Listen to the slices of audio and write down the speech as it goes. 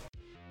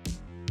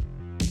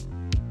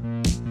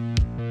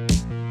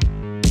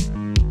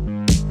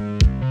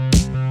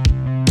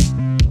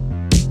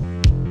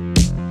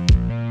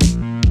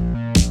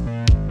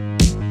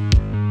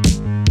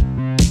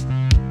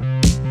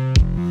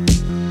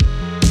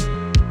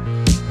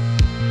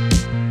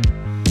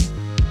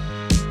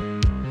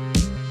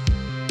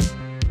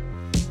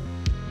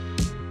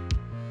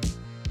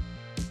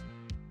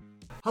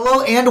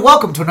Hello and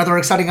welcome to another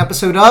exciting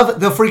episode of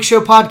The Freak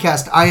Show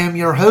Podcast. I am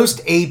your host,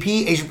 AP,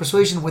 Asian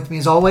Persuasion. With me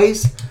as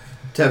always,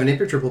 Tevin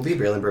Napier, Triple B,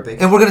 Braylon Burbank.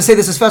 And we're going to say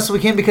this as fast as we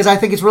can because I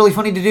think it's really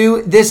funny to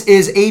do. This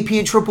is AP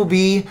and Triple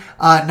B,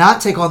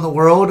 not Take on the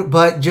World,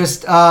 but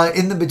just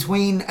in the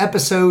between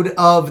episode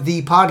of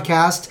the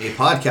podcast. A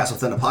podcast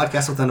within a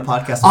podcast within a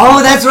podcast.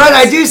 Oh, that's right.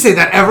 I do say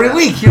that every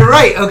week. You're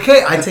right.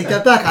 Okay, I take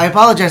that back. I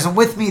apologize. And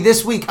with me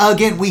this week,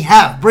 again, we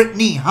have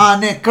Brittany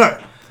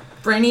Honecker.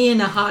 Brittany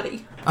and a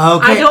hottie.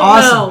 Okay, I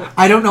awesome. know.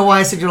 I don't know why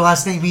I said your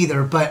last name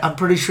either, but I'm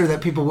pretty sure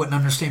that people wouldn't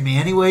understand me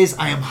anyways.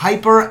 I am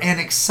hyper and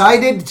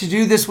excited to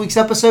do this week's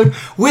episode.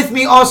 With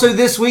me also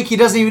this week, he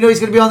doesn't even know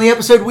he's going to be on the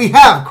episode, we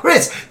have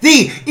Chris,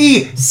 the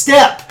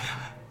E-Step.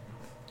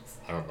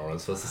 I don't know what I'm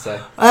supposed to say.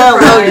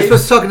 Well, you're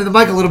supposed to talk into the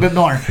mic a little bit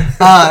more.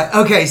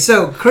 Okay,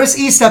 so Chris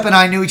E-Step and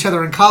I knew each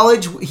other in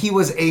college. He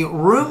was a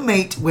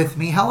roommate with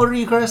me. How old are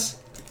you, Chris?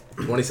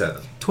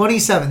 27.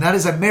 27. That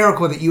is a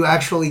miracle that you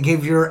actually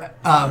gave your...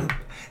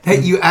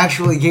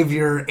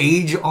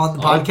 age on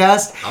the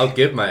podcast. I'll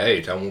give my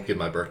age. I won't give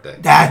my birthday.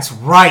 That's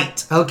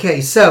right.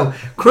 Okay, so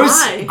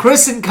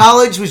Chris in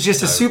college was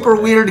just a super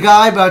weird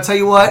guy, but I'll tell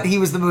you what, he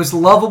was the most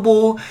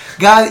lovable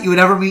guy that you would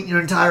ever meet in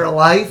your entire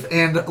life.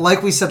 And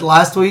like we said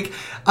last week,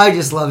 I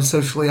just love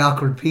socially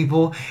awkward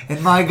people.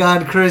 And my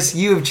God, Chris,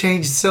 you have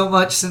changed so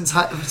much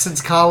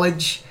since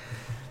college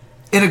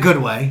in a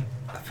good way.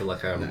 I feel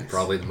like I'm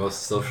probably the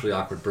most socially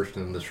awkward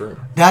person in this room.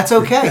 That's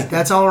okay.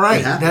 That's all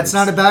right. That's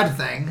not a bad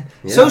thing.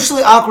 Yeah.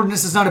 Socially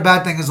awkwardness is not a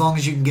bad thing as long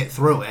as you can get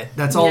through it.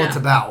 That's all it's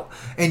about.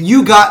 And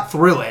you got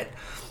through it.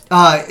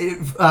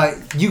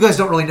 You guys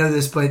don't really know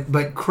this,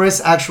 but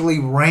Chris actually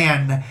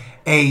ran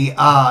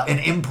an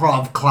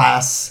improv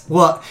class.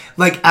 Well,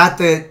 like at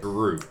the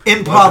group.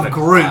 Improv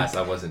group. Class.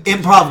 I wasn't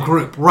improv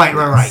group.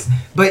 Right.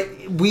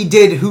 But we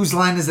did Whose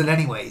Line Is It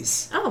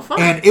Anyways? Oh,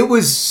 fun. And it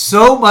was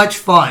so much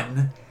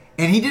fun.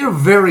 And he did a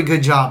very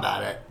good job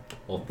at it.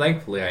 Well,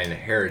 thankfully, I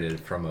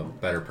inherited from a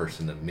better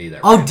person than me.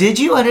 Oh, did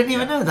you? I didn't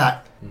even know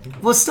that.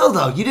 Mm-hmm. Well, still,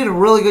 though, you did a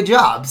really good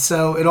job,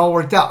 so it all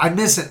worked out. I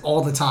miss it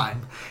all the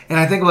time. And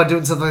I think about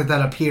doing something like that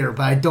up here,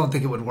 but I don't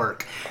think it would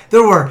work.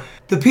 The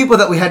people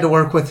that we had to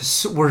work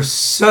with were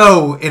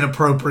so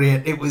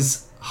inappropriate. It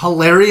was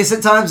hilarious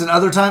at times, and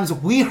other times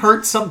we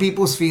hurt some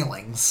people's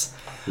feelings.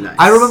 Nice.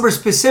 I remember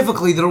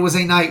specifically there was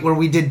a night where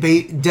we did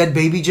dead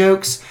baby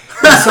jokes.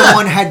 And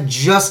someone had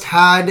just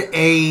had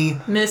a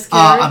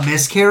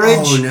miscarriage.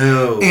 Oh,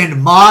 no.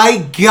 And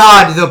my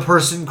God, the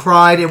person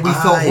cried, and we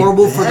felt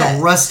horrible for the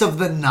rest of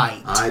the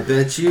night. I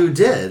bet you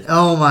did.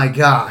 Oh, my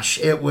gosh.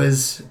 It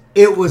was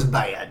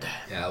bad.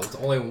 Yeah, it was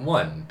only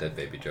one dead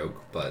baby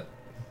joke, but...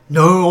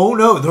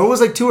 No. There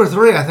was like 2 or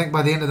 3, I think,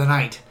 by the end of the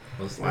night.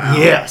 Wow.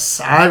 Yes,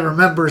 I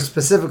remember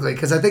specifically.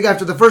 Because I think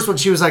after the first one,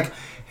 she was like,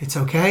 It's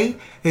okay.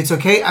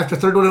 After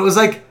the third one, it was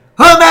like,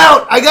 I'm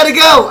out. I gotta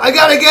go.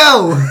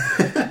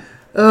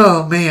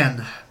 Oh,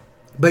 man.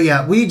 But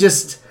yeah,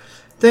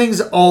 things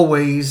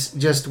always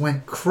just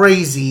went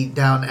crazy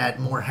down at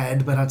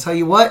Moorhead. But I'll tell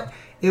you what,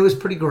 it was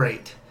pretty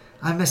great.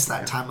 I missed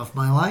that time of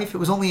my life. It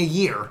was only a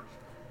year.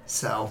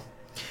 So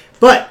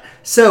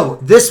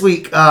this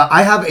week,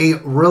 I have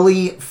a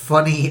really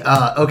funny,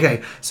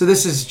 so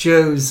this is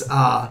Joe's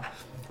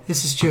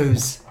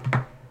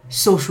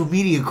social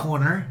media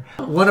corner.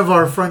 One of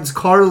our friends,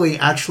 Carly,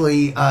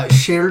 actually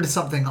shared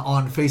something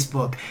on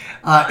Facebook.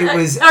 Are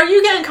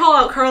you going to call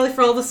out Carly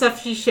for all the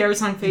stuff she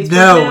shares on Facebook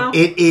now? No,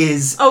 it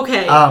is...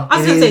 Okay, I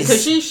was going to say,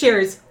 because she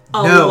shares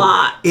a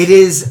lot. It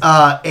is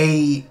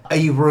a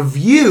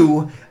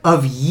review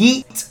of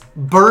Veet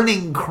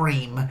burning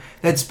cream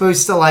that's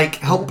supposed to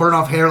help burn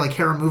off hair, like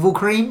hair removal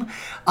cream.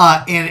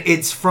 And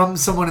it's from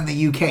someone in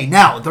the UK.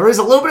 Now, there is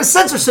a little bit of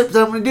censorship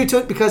that I'm going to do to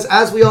it because,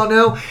 as we all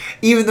know,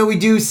 even though we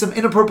do some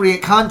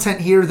inappropriate content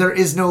here, there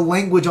is no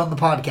language on the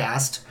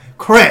podcast.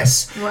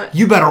 Chris,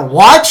 you better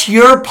watch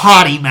your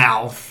potty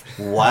mouth.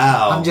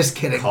 Wow. I'm just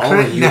kidding.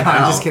 I'm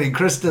just kidding.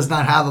 Chris does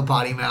not have a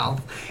potty mouth,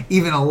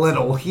 even a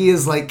little. He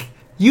is like...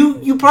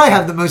 You probably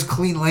have the most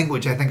clean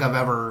language I think I've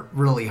ever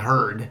really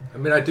heard. I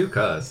mean, I do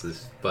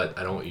cuss, but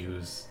I don't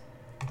use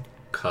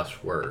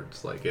cuss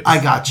words.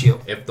 I got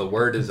you. If the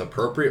word is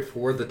appropriate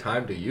for the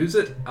time to use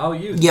it, I'll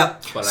use it.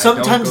 Yep. But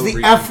sometimes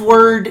the F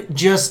word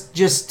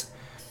just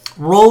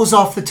rolls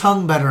off the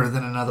tongue better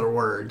than another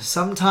word.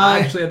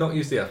 Sometimes... Actually, I don't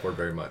use the F word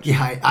very much.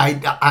 Yeah,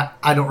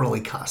 I don't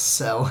really cuss,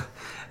 so...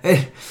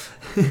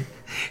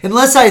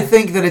 Unless I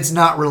think that it's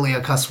not really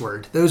a cuss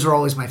word. Those are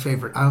always my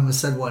favorite. I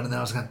almost said one and then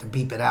I was going to have to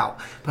beep it out.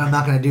 But I'm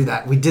not going to do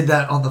that. We did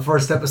that on the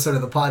first episode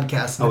of the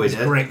podcast. Oh, we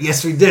did? Great.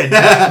 Yes, we did.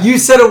 You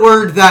said a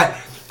word that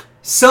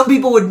some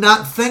people would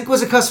not think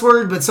was a cuss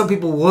word, but some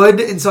people would,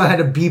 and so I had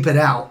to beep it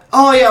out.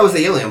 Oh, yeah, it was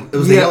the alien. It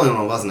was the alien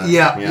one, wasn't it?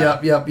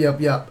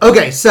 Yep.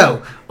 Okay,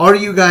 so are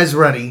you guys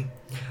ready?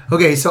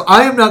 Okay, so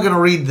I am not going to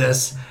read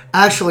this.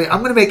 Actually,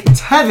 I'm going to make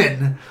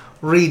Tevin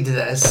read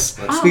this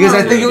because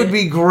I think it would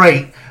be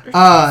great.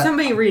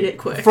 Somebody read it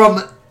quick.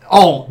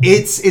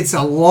 It's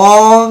a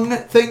long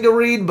thing to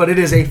read, but it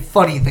is a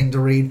funny thing to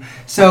read.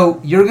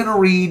 So you're going to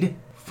read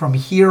from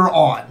here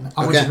on.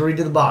 I want you to read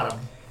to the bottom.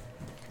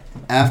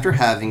 After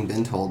having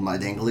been told my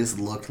danglies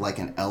looked like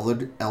an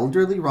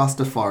elderly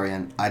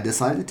Rastafarian, I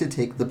decided to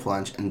take the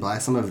plunge and buy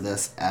some of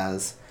this,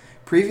 as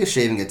previous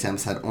shaving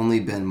attempts had only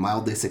been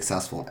mildly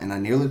successful, and I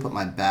nearly put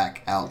my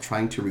back out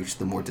trying to reach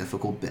the more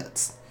difficult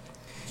bits.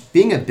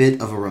 Being a bit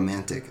of a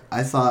romantic,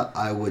 I thought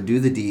I would do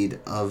the deed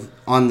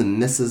on the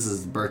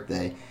missus's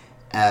birthday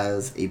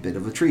as a bit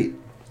of a treat.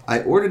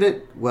 I ordered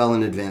it well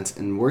in advance,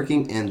 and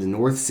working in the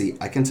North Sea,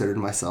 I considered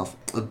myself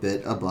a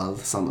bit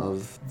above some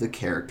of the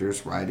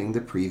characters writing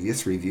the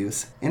previous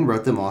reviews and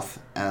wrote them off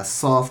as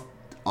soft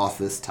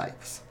office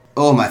types.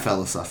 Oh, my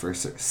fellow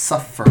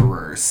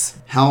sufferers,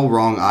 how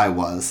wrong I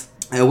was.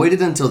 I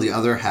waited until the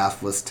other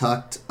half was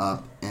tucked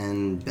up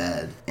in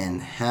bed,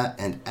 and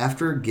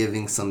after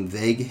giving some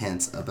vague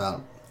hints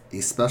about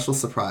a special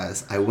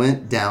surprise, I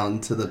went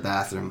down to the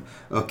bathroom.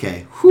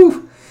 Okay,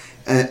 whew.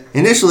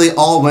 Initially,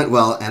 all went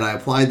well, and I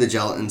applied the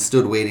gel and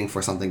stood waiting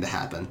for something to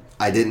happen.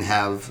 I didn't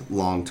have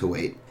long to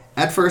wait.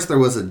 At first, there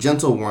was a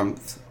gentle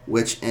warmth,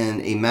 which in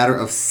a matter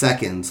of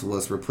seconds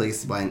was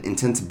replaced by an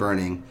intense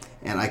burning,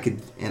 and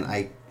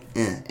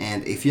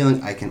a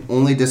feeling I can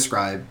only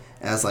describe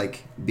as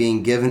like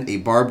being given a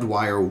barbed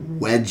wire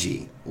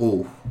wedgie.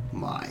 Oh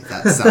my,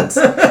 that sounds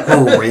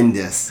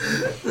horrendous.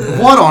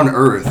 What on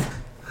earth?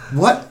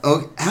 What?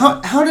 Oh,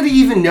 how did he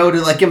even know to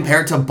like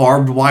compare it to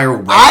barbed wire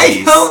wedgies?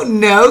 I don't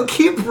know.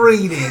 Keep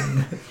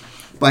reading.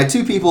 By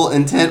two people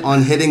intent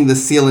on hitting the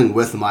ceiling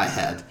with my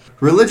head.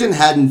 Religion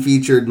hadn't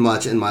featured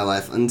much in my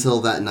life until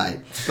that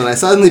night, but I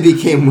suddenly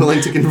became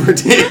willing to convert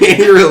to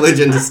any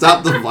religion to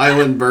stop the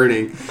violent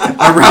burning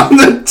around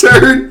the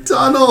turd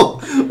tunnel.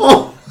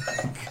 Oh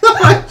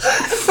my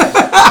gosh.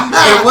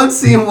 It once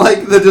seemed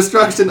like the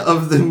destruction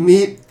of the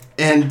meat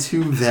and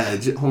two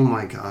veg. Oh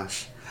my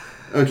gosh.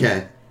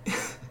 Okay.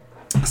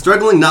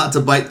 Struggling not to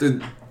bite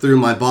through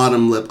my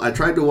bottom lip, I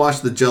tried to wash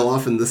the gel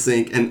off in the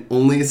sink and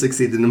only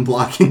succeeded in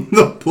blocking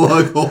the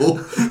plug hole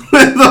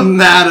with a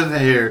mat of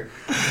hair.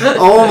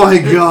 Oh my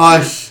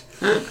gosh.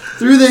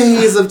 Through the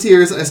haze of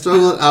tears, I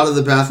struggled out of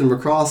the bathroom,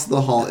 across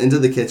the hall, into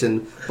the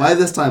kitchen. By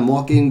this time,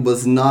 walking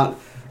was not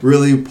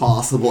really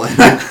possible, and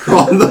I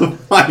crawled the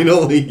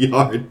final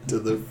yard to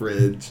the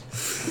fridge.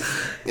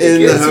 It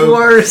gets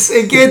worse.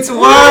 It gets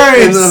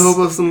worse. In the hope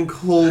of some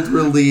cold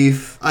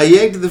relief, I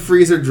yanked the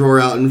freezer drawer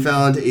out and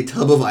found a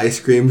tub of ice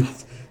cream,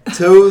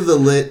 tore the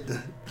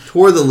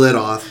lid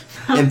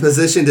off, and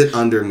positioned it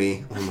under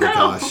me. Oh my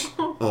gosh.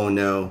 Oh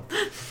no.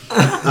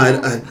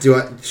 I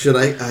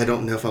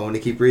don't know if I want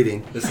to keep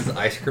reading. This is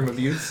ice cream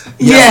abuse?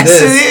 Yes,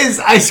 it is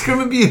ice cream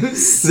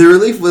abuse. The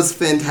relief was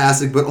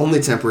fantastic, but only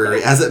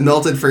temporary, as it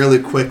melted fairly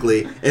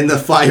quickly, and the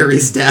fiery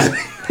stabbing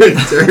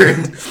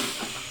returned.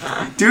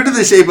 Due to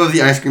the shape of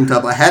the ice cream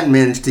tub, I hadn't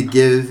managed to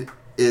give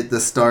it the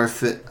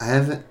starfish.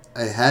 I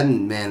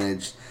hadn't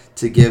managed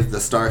to give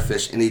the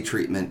starfish any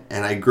treatment,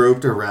 and I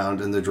groped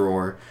around in the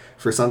drawer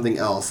for something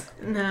else.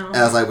 No.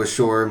 As I was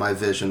sure my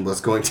vision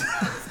was going to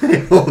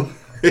fail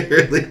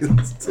fairly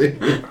soon.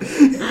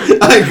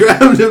 I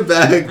grabbed a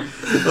bag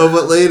of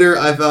what later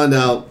I found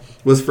out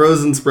was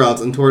frozen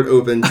sprouts and tore it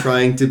open,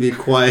 trying to be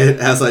quiet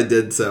as I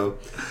did so.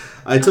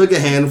 I took a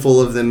handful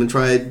of them and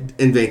tried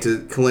in vain to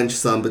clench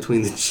some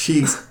between the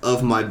cheeks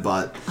of my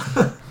butt.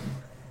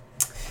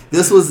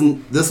 This was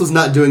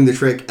not doing the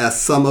trick, as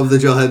some of the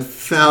gel had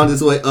found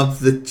its way up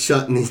the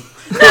chutney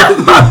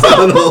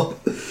tunnel,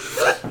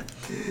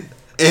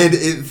 and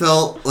it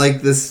felt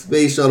like the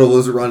space shuttle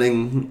was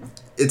running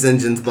its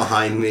engines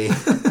behind me.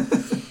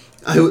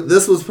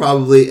 This was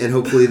probably and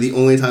hopefully the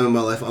only time in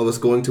my life I was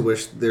going to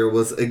wish there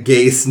was a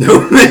gay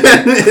snowman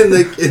in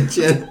the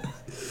kitchen.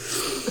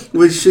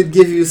 Which should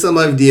give you some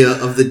idea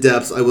of the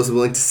depths I was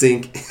willing to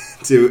sink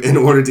to in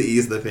order to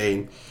ease the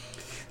pain.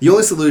 The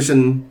only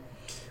solution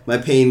my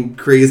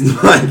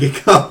pain-crazed mind could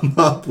come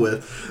up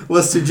with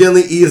was to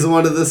gently ease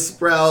one of the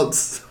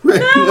sprouts where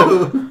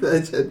no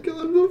veg had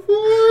gone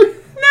before.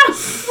 No!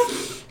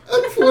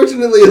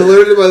 Unfortunately,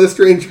 alerted by the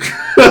strange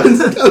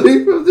grunts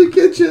coming from the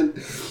kitchen,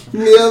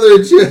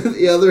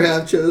 the other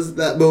half chose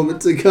that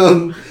moment to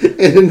come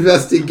and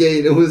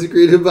investigate, and was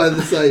greeted by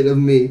the sight of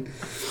me.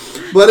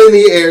 But in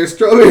the air,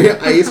 strawberry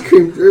ice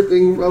cream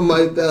dripping from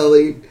my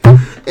belly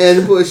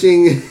and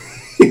pushing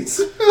a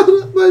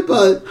sprout up my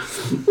butt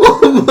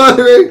while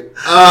muttering,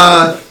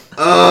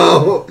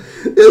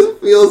 this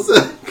feels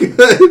so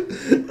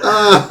good.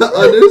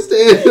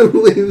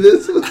 Understandably,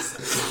 this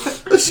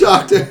was a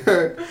shock to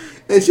her,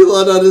 and she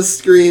let out a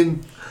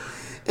scream.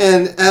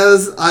 And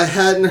as I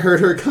hadn't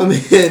heard her come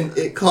in,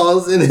 it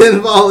caused an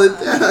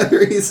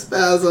involuntary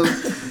spasm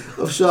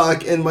of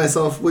shock in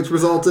myself, which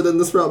resulted in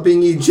the sprout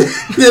being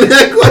ejected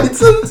at quite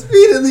some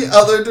speed in the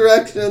other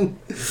direction.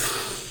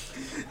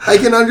 I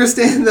can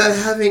understand that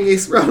having a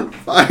sprout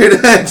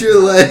fired at your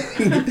leg.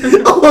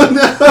 Oh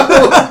no!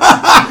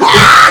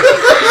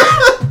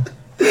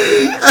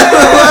 At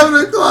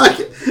 11 o'clock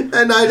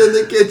at night in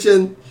the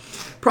kitchen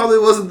probably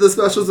wasn't the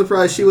special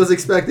surprise she was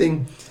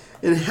expecting,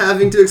 and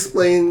having to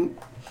explain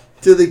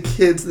to the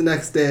kids the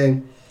next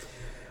day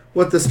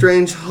what the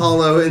strange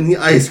hollow in the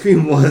ice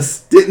cream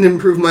was didn't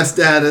improve my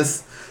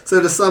status. So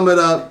to sum it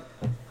up,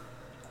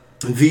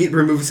 Veet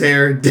removes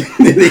hair,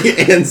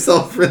 dignity, and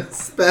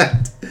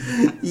self-respect.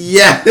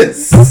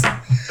 Yes.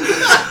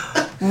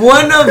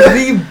 One of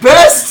the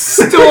best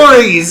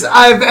stories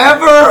I've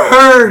ever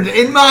heard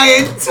in my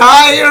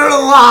entire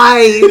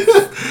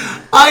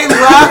life. I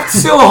laughed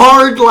so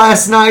hard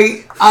last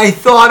night, I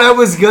thought I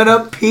was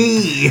gonna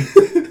pee.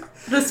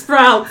 The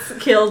sprouts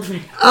killed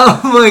me.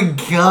 Oh my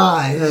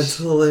gosh. That's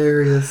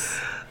hilarious.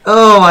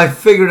 Oh, I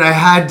figured I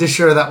had to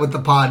share that with the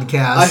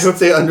podcast. I hope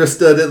they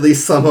understood at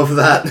least some of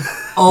that.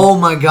 Oh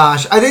my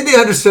gosh. I think they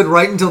understood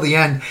right until the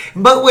end.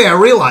 And by the way, I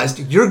realized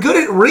you're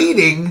good at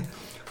reading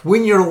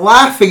when you're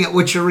laughing at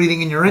what you're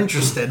reading and you're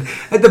interested.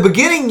 At the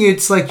beginning,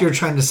 it's like you're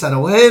trying to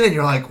settle in and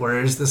you're like,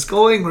 where is this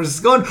going? Where's this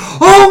going?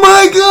 Oh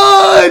my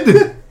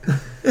God!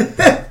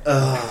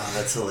 Oh,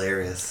 that's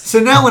hilarious. So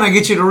now when I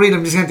get you to read,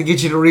 I'm just going to have to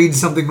get you to read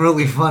something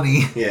really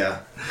funny.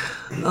 Yeah.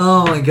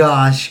 Oh my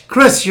gosh.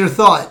 Chris, your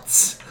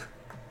thoughts?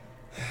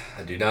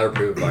 I do not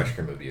approve of ice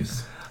cream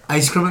abuse.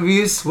 Ice cream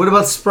abuse? What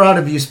about sprout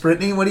abuse,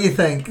 Brittany? What do you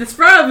think? The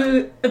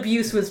sprout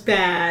abuse was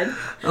bad.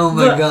 Oh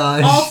my But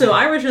gosh. Also,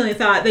 I originally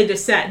thought they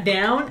just sat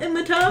down in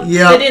the tub.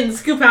 Yeah. They didn't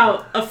scoop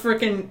out a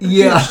freaking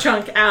huge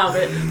chunk out of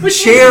it.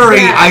 Which Cherry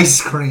was bad.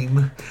 ice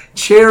cream.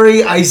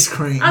 Cherry ice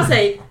cream. I'll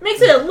say,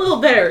 makes it a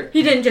little better.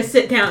 He didn't just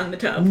sit down in the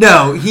tub.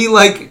 No, he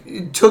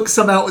took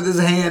some out with his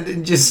hand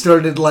and just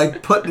started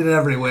putting it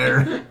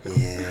everywhere.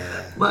 Yeah.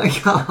 My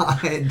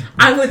God.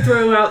 I would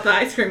throw out the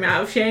ice cream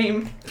out of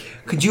shame.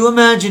 Could you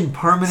imagine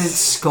permanent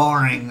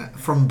scarring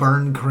from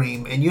burn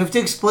cream? And you have to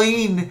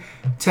explain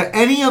to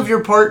any of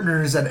your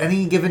partners at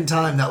any given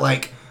time that,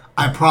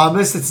 I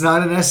promise it's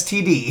not an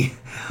STD.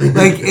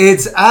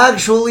 It's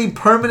actually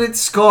permanent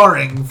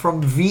scarring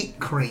from Veet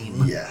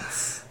Cream.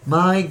 Yes.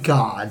 My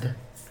God.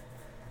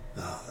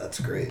 Oh,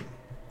 that's great.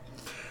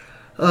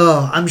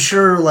 Oh, I'm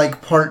sure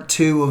part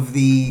 2 of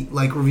the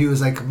review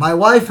is my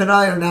wife and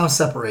I are now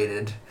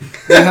separated.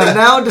 We have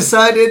now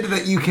decided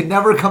that you can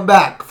never come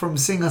back from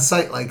seeing a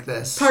site like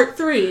this. Part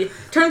 3.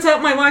 Turns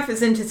out my wife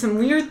is into some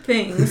weird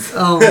things.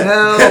 Oh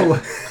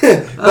no.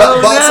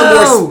 Bought some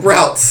more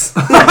sprouts.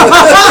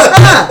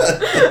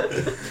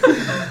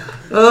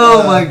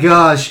 Oh my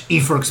gosh. E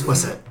for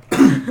explicit.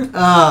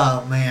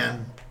 Oh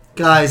man.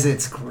 Guys,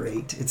 it's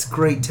great. It's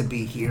great to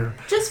be here.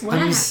 Just wax.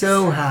 I'm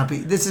so happy.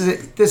 This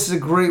is a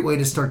great way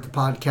to start the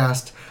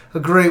podcast. A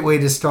great way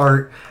to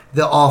start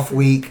the off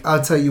week.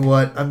 I'll tell you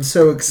what. I'm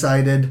so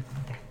excited.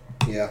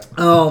 Yeah.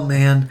 Oh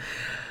man.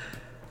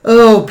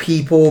 Oh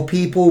people.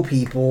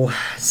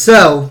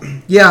 So,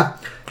 yeah.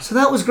 So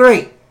that was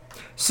great.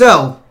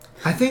 So,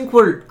 I think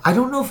I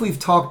don't know if we've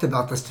talked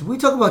about this. Did we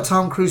talk about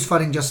Tom Cruise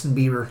fighting Justin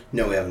Bieber?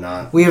 No, we have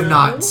not. We have No.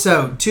 not.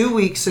 So, 2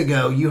 weeks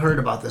ago, you heard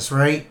about this,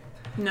 right?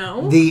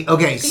 No. You know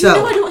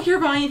I don't hear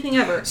about anything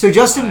ever. So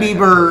Justin I haven't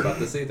heard Bieber about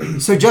this either.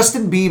 So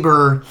Justin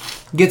Bieber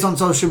gets on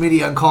social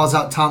media and calls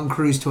out Tom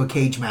Cruise to a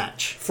cage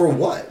match. For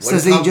what?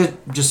 Says that he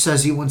just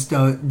says he wants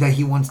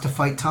to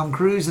fight Tom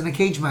Cruise in a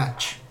cage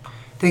match.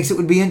 Thinks it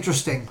would be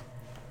interesting.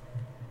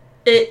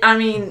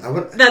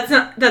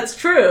 That's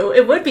true.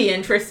 It would be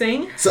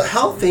interesting. So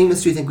how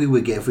famous do you think we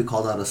would get if we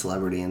called out a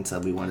celebrity and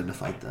said we wanted to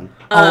fight them?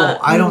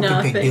 I don't think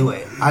nothing. they do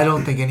it. I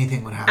don't think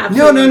anything would happen.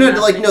 Absolutely No.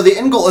 nothing. The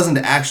end goal isn't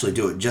to actually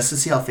do it, just to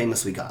see how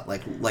famous we got.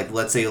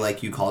 Let's say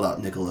you called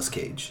out Nicolas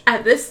Cage.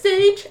 At this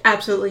stage,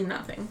 absolutely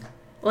nothing.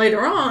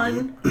 Later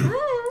on,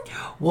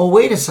 Well,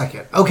 wait a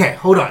second. Okay,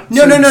 hold on.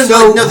 No.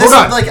 So, This hold is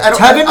on.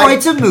 Tevin I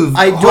writes a movie.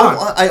 Hold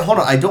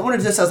on. I don't want to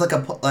do this as a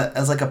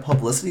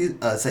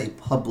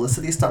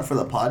publicity stunt for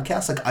the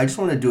podcast. I just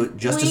want to do it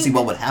just to see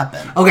what would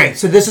happen. Okay,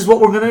 so this is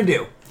what we're gonna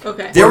do.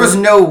 okay. There was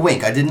no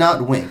wink. I did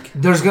not wink.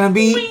 There's gonna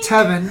be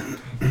Tevin.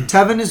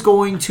 Tevin is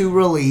going to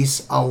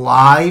release a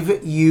live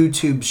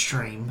YouTube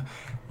stream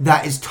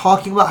that is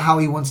talking about how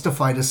he wants to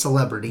fight a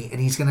celebrity,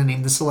 and he's gonna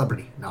name the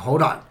celebrity. Now,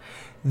 hold on.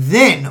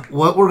 Then,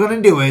 what we're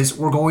going to do is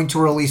we're going to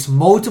release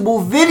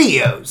multiple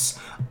videos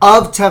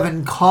of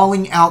Tevin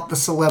calling out the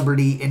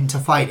celebrity into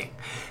fighting.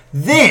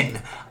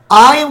 Then,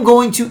 I am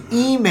going to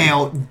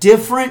email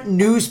different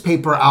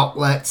newspaper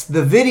outlets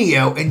the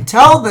video and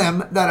tell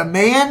them that a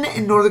man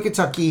in Northern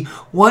Kentucky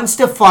wants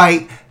to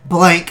fight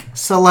blank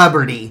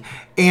celebrity.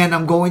 And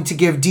I'm going to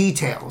give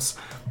details.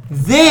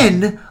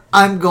 Then,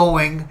 I'm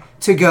going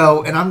to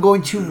go and I'm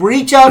going to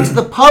reach out to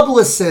the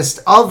publicist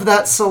of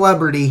that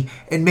celebrity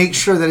and make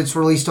sure that it's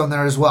released on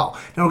there as well.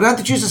 Now, we're going to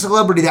have to choose a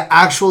celebrity that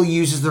actually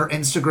uses their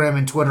Instagram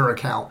and Twitter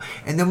account.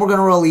 And then we're going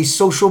to release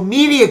social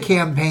media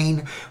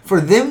campaign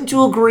for them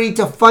to agree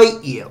to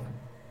fight you.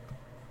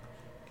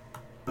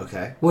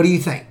 Okay. What do you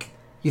think?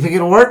 You think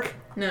it'll work?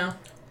 No.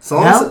 So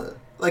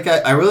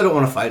I really don't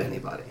want to fight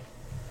anybody.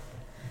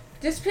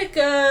 Just pick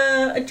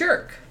a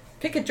jerk.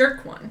 Pick a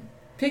jerk one.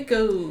 Pick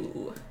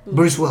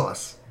Bruce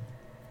Willis.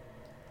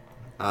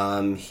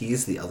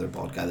 He's the other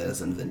bald guy that is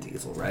in Vin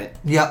Diesel, right?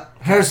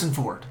 Yep. Harrison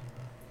Ford.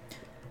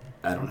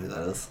 I don't know who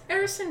that is.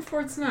 Harrison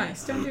Ford's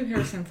nice. Don't do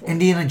Harrison Ford.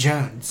 Indiana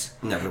Jones.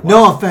 Never watched.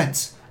 No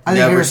offense. I think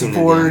Never Harrison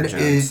seen Ford Indiana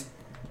Jones. is,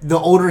 the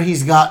older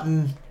he's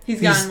gotten...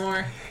 He's gotten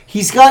more.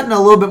 He's gotten a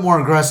little bit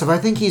more aggressive. I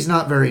think he's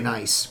not very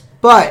nice.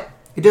 But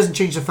it doesn't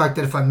change the fact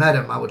that if I met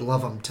him, I would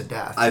love him to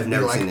death. I've Be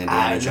never like, seen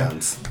Indiana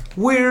Jones.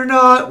 We're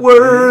not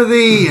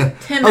worthy.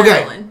 Tim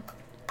Okay. Allen.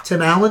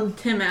 Tim Allen?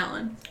 Tim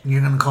Allen.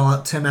 You're going to call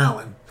out Tim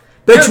Allen.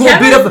 Bet you No,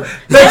 won't beat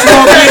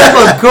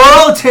up a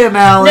girl, Tim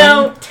Allen.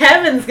 No,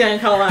 Tevin's gonna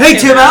call out. Hey,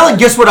 Tim Allen,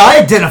 guess what I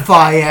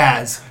identify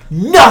as?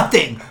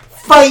 Nothing.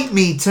 Fight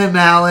me, Tim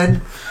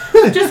Allen.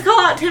 Just call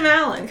out Tim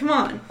Allen. Come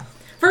on.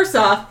 First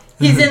off,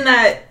 he's in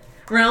that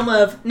realm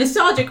of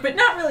nostalgic, but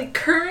not really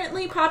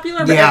currently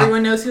popular. But Yeah.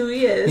 everyone knows who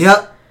he is.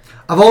 Yep.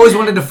 I've always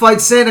wanted to fight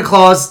Santa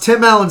Claus.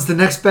 Tim Allen's the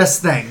next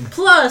best thing.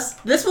 Plus,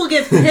 this will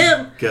give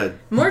him Good.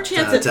 more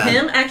chance of 10.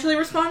 him actually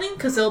responding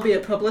because there'll be a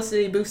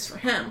publicity boost for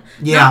him.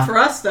 Yeah. Not for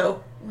us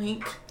though.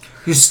 Wink.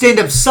 Your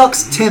stand-up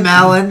sucks, Tim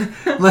Allen.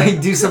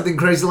 Like, do something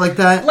crazy like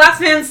that. Last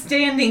Man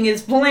Standing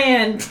is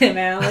bland, Tim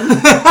Allen.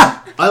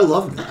 I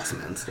love Last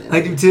Man Standing.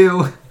 I do too.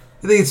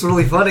 I think it's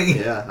really funny.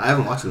 Yeah, I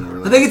haven't watched it in a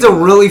really I think it's a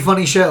really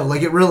funny show.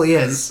 Like, it really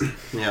is.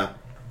 Yeah.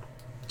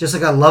 Just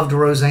like I loved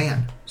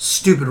Roseanne.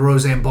 Stupid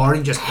Roseanne Barr.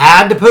 Just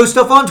had to post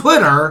stuff on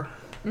Twitter.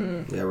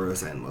 Yeah,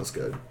 Roseanne was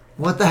good.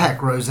 What the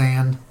heck,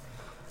 Roseanne?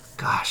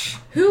 Gosh.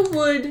 Who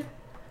would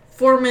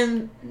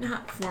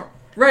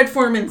Red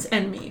Foreman's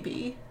enemy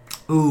be?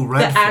 Ooh,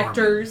 Red The Foreman.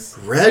 actors.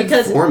 Red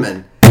Because-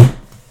 Foreman.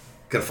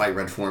 Gotta fight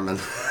Red Foreman.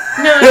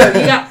 No,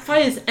 you got to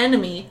fight his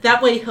enemy.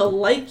 That way he'll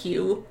like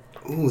you.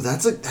 Ooh,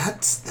 that's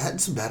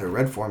better.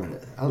 Red Foreman.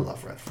 I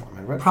love Red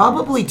Foreman. Red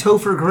Probably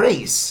Topher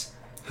Grace,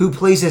 who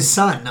plays his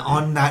son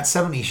on that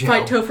 70s show.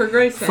 Fight Topher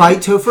Grace. Fight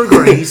Topher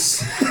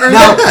Grace.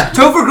 Now,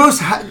 Topher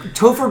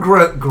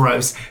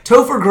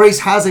Grace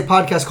has a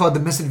podcast called The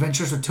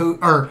Misadventures of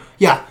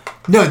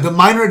The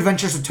Minor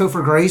Adventures of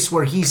Topher Grace,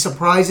 where he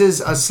surprises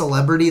a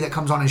celebrity that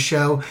comes on his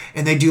show,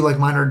 and they do like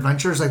minor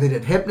adventures. Like they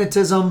did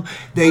hypnotism,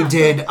 they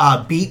did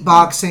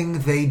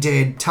beatboxing, they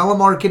did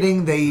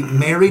telemarketing, they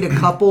married a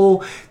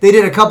couple. They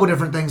did a couple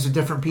different things with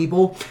different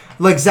people.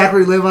 Like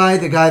Zachary Levi,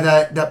 the guy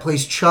that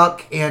plays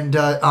Chuck and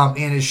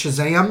is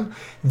Shazam,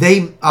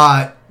 they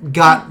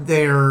got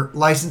their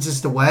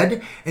licenses to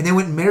wed, and they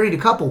went and married a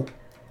couple.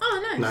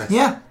 Oh, nice. Nice.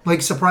 Yeah,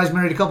 like surprise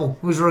married a couple.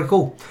 It was really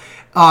cool.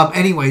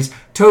 Anyways,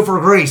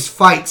 Topher Grace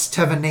fights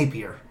Tevin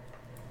Napier.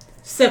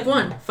 Step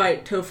 1,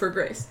 fight Topher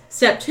Grace.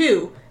 Step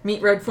 2,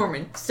 meet Red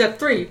Foreman. Step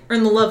 3,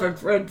 earn the love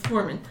of Red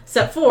Foreman.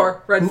 Step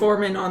 4, Red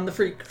Foreman on the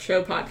Freak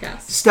Show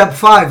podcast. Step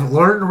 5,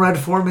 learn Red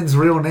Foreman's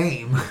real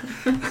name.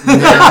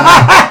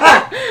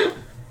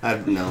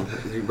 No,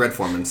 Red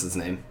Foreman's his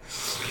name.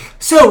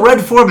 So,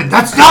 Red Foreman,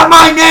 that's not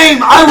my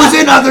name! I was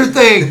in other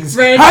things!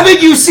 Red-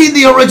 Haven't you seen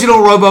the original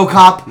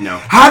RoboCop? No.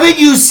 Haven't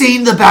you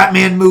seen the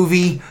Batman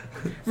movie?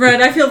 Red,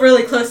 I feel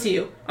really close to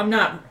you.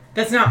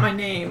 That's not my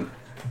name.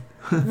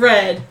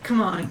 Red,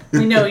 come on.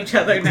 We know each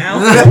other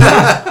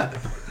now.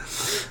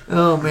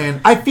 Oh,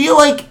 man. I feel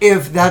like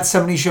if that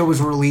 70s show was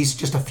released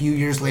just a few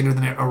years later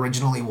than it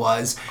originally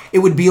was, it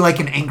would be like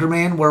an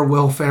Anchorman where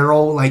Will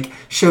Ferrell, like,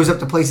 shows up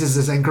to places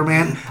as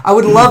Anchorman. I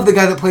would love the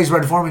guy that plays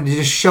Red Foreman to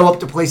just show up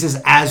to places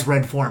as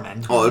Red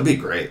Foreman. Oh, it'd be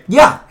great.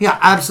 Yeah,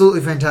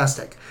 absolutely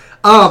fantastic.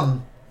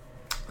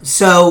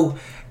 So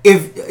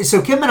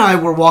Kim and I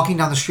were walking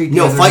down the street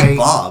the other Fight day.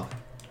 Bob.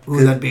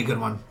 Ooh, that'd be a good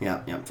one.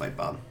 Yeah, fight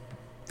Bob.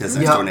 His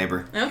next door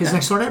neighbor. Okay. His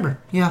next door neighbor.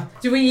 Yeah.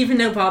 Do we even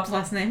know Bob's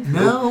last name?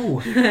 No.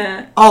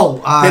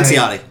 Oh,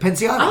 Pinciotti.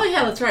 Pinciotti. Oh,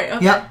 yeah, that's right.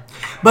 Okay. Yep.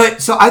 But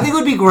so I think it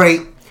would be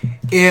great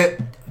if.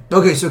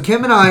 Okay, so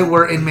Kim and I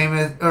were in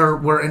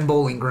we're in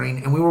Bowling Green,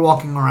 and we were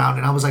walking around,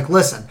 and I was like,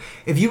 "Listen,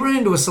 if you ran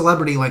into a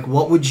celebrity, like,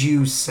 what would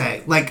you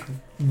say? Like,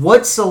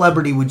 what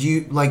celebrity would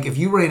you like if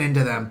you ran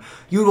into them?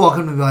 You would walk up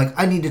and be like,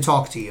 I need to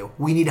talk to you.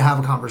 We need to have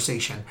a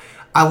conversation.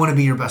 I want to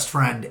be your best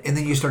friend." And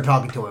then you start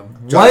talking to him.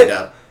 Johnny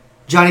Depp.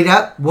 Johnny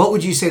Depp. What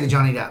would you say to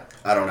Johnny Depp?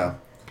 I don't know.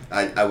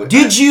 I would.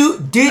 Did you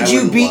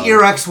wouldn't beat love-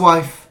 your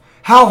ex-wife?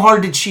 How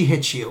hard did she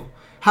hit you?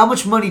 How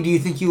much money do you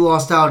think you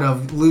lost out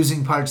of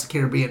losing Pirates of the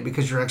Caribbean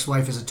because your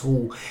ex-wife is a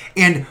tool?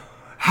 And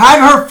had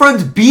her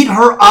friends beat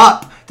her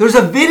up. There's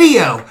a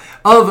video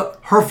of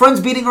her friends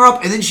beating her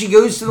up, and then she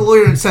goes to the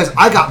lawyer and says,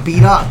 "I got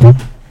beat up."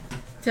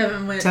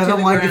 Tevin went to Tevin,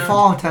 the why'd you ground.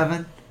 fall,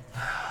 Tevin?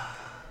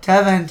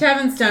 Tevin.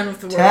 Tevin's done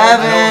with the world. Tevin. I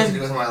don't know what to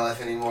do with my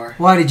life anymore.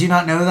 Why, did you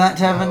not know that,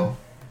 Tevin? No.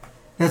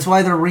 That's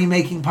why they're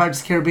remaking Pirates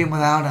of the Caribbean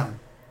without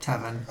him,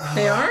 Tevin.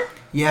 They are?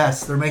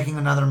 Yes, they're making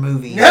another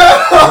movie No!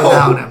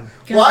 without him.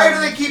 Why do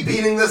they keep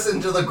beating this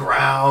into the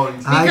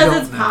ground? I Because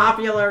don't it's know.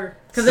 popular.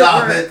 Because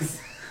Stop it it. works.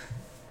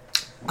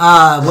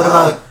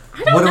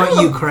 What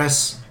about you,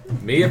 Chris?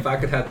 Me, if I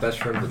could have best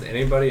friend with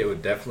anybody, it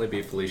would definitely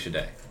be Felicia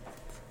Day.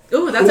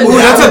 Ooh, that's a Ooh, good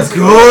that's a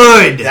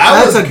good. That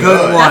That's was a good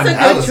good. one. That's a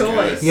That good was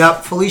choice. good.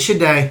 Yep, Felicia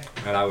Day.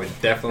 And I would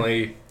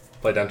definitely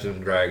play Dungeons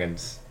and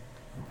Dragons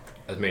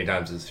as many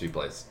times as she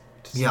plays.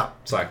 Just Yeah.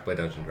 So I could play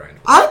Dungeons and Dragons.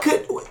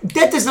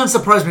 That does not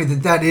surprise me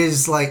that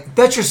is like,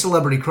 that's your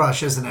celebrity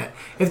crush, isn't it?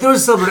 If there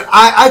was a celebrity,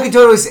 I could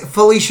totally say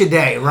Felicia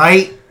Day,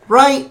 right?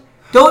 Right?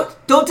 Don't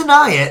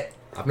deny it.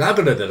 I'm not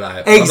going to deny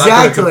it. Exactly,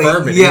 I'm not going to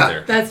confirm it yeah.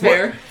 either. That's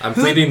fair. I'm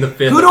pleading the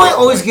fifth. Who at do I this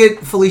always point.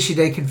 get Felicia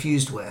Day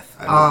confused with?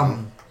 I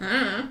don't know.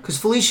 Because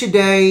Felicia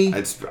Day...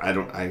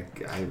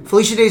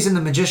 Felicia Day's in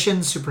The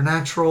Magician,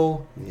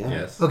 Supernatural. Yeah.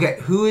 Yes. Okay,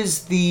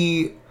 who's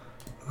the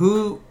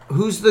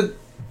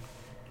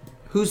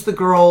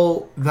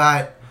girl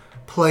that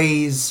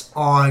plays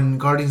on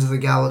Guardians of the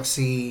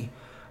Galaxy,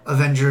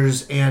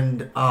 Avengers,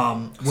 and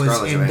was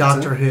Scarlett in Johansson?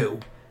 Doctor Who?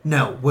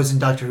 No, was in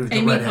Doctor Who. The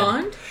Amy redhead.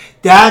 Pond?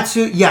 That's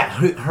who. Yeah,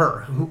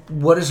 her.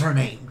 What is her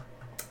name?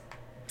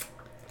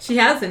 She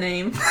has a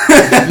name.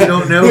 You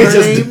don't know her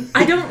name?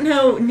 I don't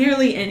know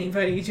nearly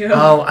anybody, Joe.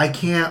 Oh, I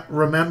can't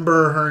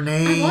remember her I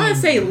name. want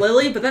to say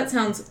Lily, but that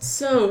sounds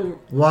so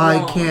Why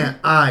wrong. can't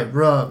I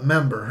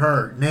remember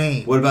her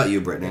name? What about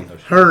you, Brittany?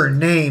 Her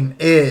name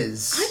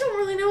is I don't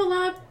really know a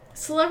lot of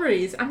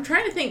celebrities. I'm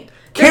trying to think.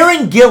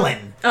 Karen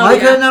Gillan. Oh, Why yeah.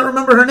 could I not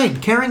remember her name?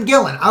 Karen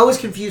Gillan. I always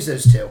confuse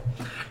those two.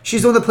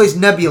 She's the one that plays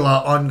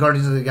Nebula on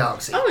Guardians of the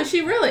Galaxy. Oh, is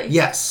she really?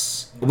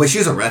 Yes. Wait,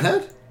 she's a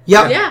redhead?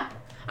 Yep. Yeah.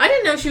 I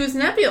didn't know she was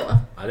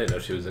Nebula. I didn't know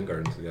she was in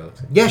Guardians of the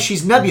Galaxy. Yeah,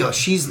 she's Nebula.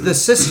 She's the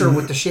sister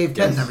with the shaved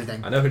head and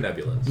everything. I know who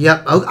Nebula is.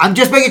 Yep. Oh, I'm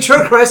just making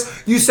sure,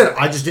 Chris. You said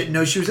I just didn't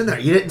know she was in there.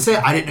 You didn't say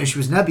I didn't know she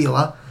was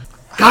Nebula.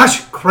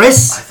 Gosh, I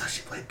Chris. thought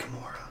she played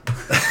Gamora.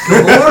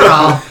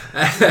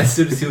 Gamora. As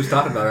soon as he was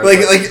talking about her, Like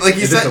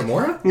you is said, it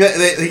Gamora?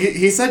 Yeah,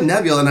 he said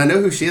Nebula, and I know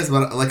who she is,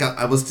 but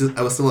I was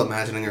still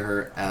imagining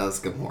her as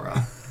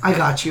Gamora. I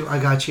got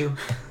you.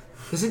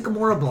 Isn't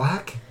Gamora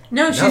black?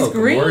 No, she's No,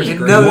 green. Gamora's No,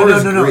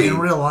 green. no. green. In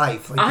real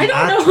life. Like I the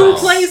don't know who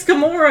actress. plays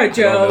Gamora,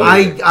 Joe. know.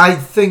 I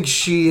think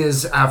she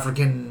is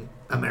African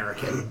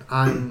American.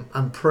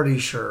 I'm pretty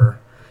sure.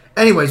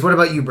 Anyways, what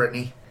about you,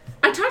 Brittany?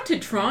 I talked to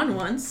Tron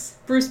once,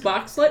 Bruce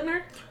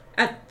Boxleitner,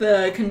 at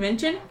the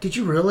convention. Did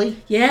you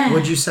really? Yeah.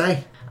 What'd you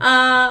say?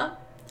 I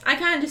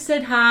kind of just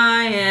said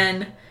hi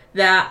and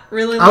that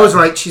really. I was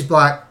right. She's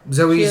black.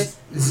 Zoe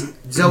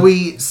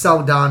Let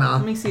Saldana.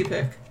 me see a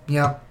pic.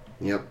 Yep.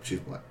 Yep, she's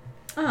black.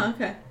 Oh,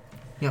 okay.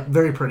 Yep.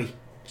 Very pretty.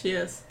 She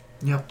is.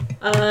 Yep.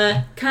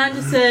 Kind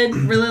of said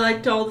really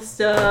liked all the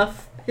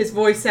stuff. His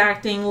voice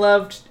acting,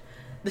 loved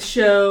the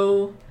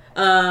show.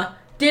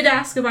 Did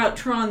ask about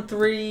Tron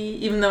 3,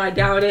 even though I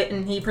doubt it,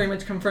 and he pretty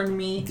much confirmed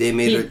me. They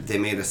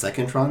made a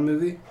second Tron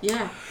movie?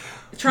 Yeah.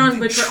 Tron,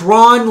 but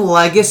Tron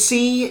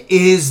Legacy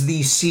is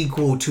the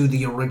sequel to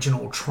the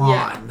original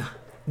Tron. Yeah.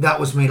 That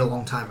was made a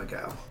long time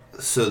ago.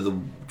 So the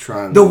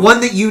Tron... The one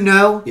that you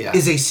know Yeah.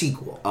 is a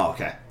sequel. Oh,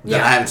 okay.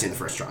 Yeah. I haven't seen the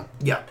first Tron.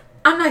 Yep.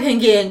 I'm not going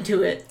to get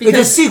into it. It's a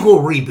Because sequel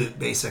reboot,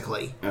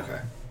 basically. Okay.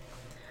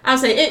 I'll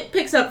say it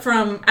picks up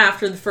from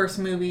after the first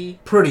movie.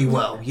 Pretty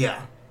well,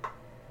 yeah.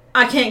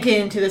 I can't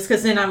get into this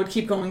because then I would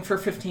keep going for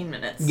 15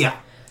 minutes. Yeah.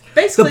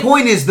 Basically, The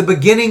point is, the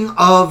beginning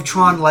of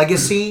Tron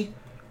Legacy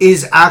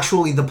is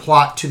actually the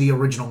plot to the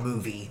original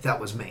movie that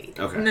was made.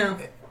 Okay. No.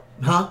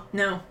 Huh?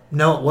 No.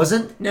 No, it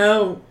wasn't?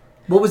 No.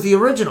 What was the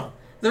original?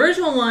 The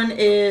original one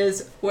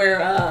is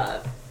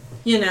where,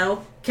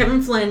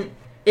 Kevin Flynn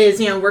is,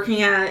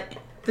 working at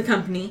the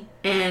company,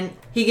 and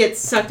he gets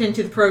sucked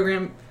into the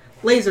program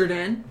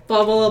Laserdin,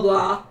 blah, blah, blah,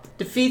 blah,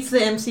 defeats the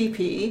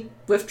MCP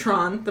with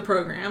Tron, the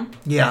program,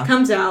 Yeah.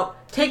 comes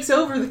out, takes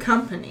over the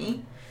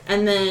company,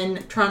 and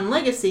then Tron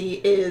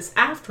Legacy is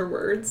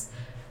afterwards.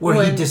 Where he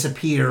when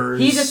disappears.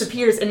 He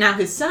disappears, and now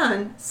his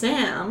son,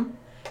 Sam,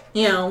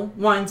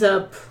 winds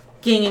up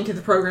getting into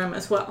the program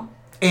as well.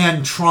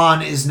 And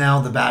Tron is now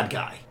the bad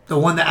guy. The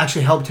one that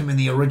actually helped him in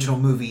the original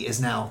movie is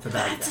now the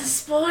bad That's guy. a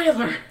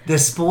spoiler. The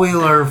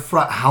spoiler,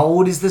 how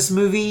old is this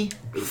movie?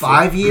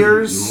 5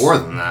 years? More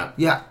than that.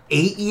 Yeah,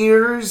 8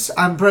 years?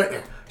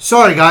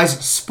 Sorry,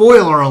 guys.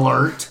 Spoiler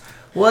alert.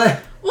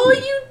 What? Well,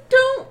 you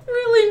don't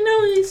really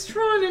know he's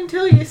Tron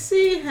until you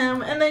see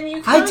him, and then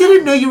you. I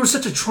didn't know you were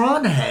such a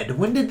Tron head.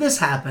 When did this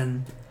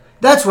happen?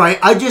 That's right.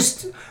 I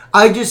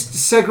just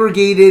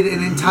segregated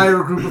an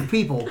entire group of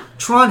people.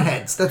 Tron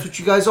heads. That's what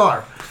you guys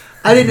are.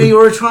 I didn't know you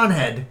were a Tron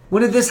head.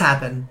 When did this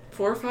happen?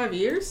 4 or 5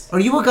 years.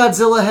 Are you a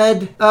Godzilla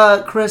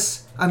head,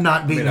 Chris? I'm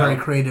not being very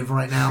creative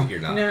right now.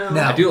 You're not. No.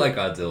 No. I do like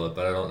Godzilla,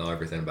 but I don't know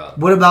everything about it.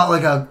 What about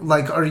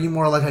are you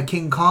more like a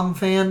King Kong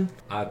fan?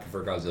 I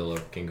prefer Godzilla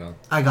over King Kong.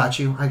 I got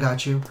you.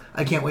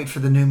 I can't wait for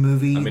the new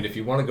movie. I mean, if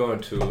you want to go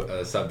into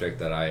a subject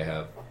that I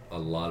have a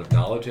lot of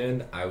knowledge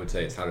in, I would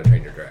say it's How to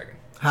Train Your Dragon.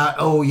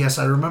 Oh, yes,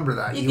 I remember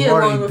that. You get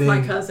along with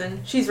my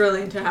cousin. She's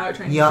really into How to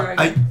Train Your Yeah,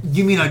 Dragon.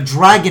 you mean a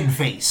dragon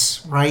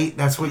face, right?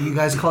 That's what you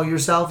guys call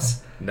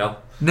yourselves? No.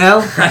 No?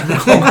 I don't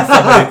call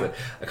myself anything.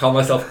 I call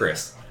myself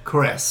Chris.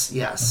 Chris,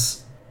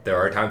 yes. There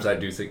are times I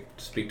do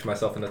speak to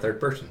myself in the third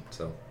person,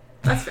 so...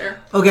 That's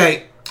fair.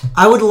 Okay,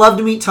 I would love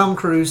to meet Tom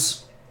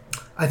Cruise.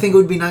 I think it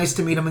would be nice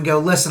to meet him and go,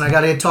 listen, I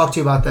got to talk to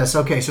you about this.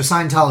 Okay, so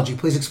Scientology,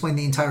 please explain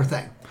the entire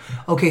thing.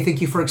 Okay,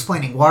 thank you for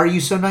explaining. Why are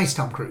you so nice,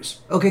 Tom Cruise?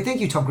 Okay,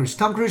 thank you, Tom Cruise.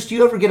 Tom Cruise, do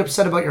you ever get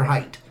upset about your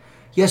height?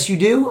 Yes, you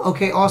do?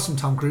 Okay, awesome,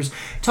 Tom Cruise.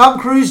 Tom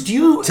Cruise, do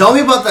you... Tell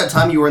me about that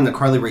time you were in the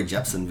Carly Rae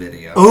Jepsen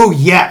video. Oh,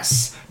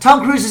 yes.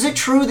 Tom Cruise, is it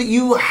true that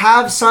you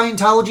have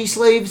Scientology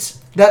slaves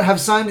that have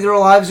signed their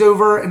lives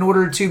over in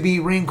order to be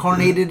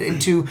reincarnated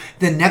into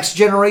the next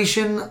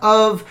generation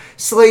of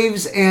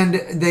slaves, and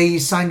they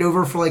signed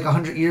over for like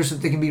 100 years so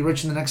that they can be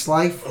rich in the next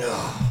life?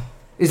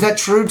 Is that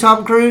true,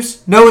 Tom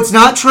Cruise? No, it's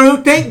not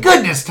true. Thank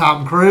goodness,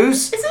 Tom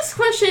Cruise. Is this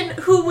question,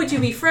 who would you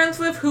be friends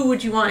with, who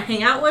would you want to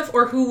hang out with,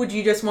 or who would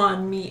you just want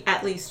to meet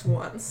at least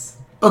once?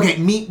 Okay,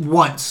 meet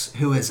once.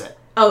 Who is it?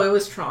 Oh, it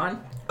was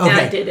Tron. Okay. And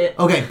I did it.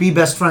 Okay, be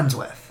best friends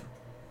with.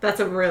 That's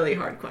a really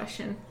hard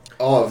question.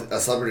 Oh, a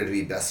celebrity to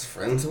be best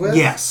friends with?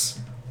 Yes.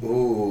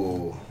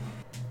 Ooh.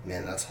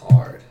 Man, that's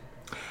hard.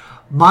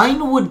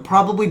 Mine would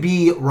probably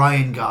be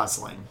Ryan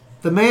Gosling.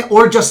 The man,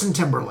 or Justin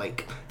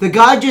Timberlake. The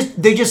guy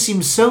they just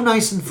seem so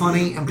nice and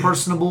funny and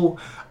personable.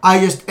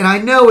 And I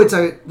know it's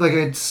I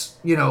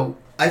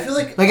feel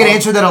like an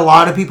answer that a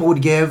lot of people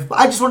would give, but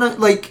I just want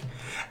to,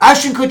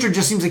 Ashton Kutcher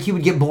just seems like he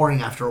would get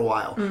boring after a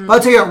while. But I'll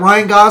tell you what,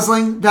 Ryan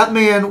Gosling, that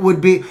man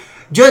would be,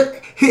 just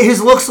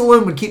his looks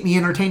alone would keep me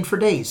entertained for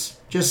days.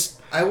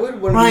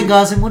 Ryan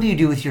Gosling, what do you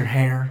do with your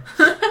hair?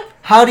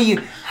 How did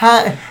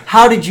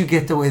you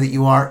get the way that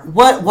you are?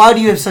 Why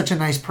do you have such a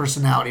nice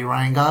personality,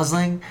 Ryan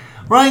Gosling?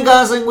 Ryan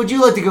Gosling, would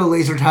you like to go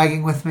laser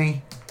tagging with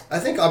me? I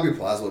think Aubrey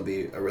Plaza would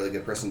be a really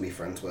good person to be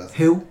friends with.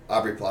 Who?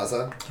 Aubrey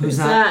Plaza. Who's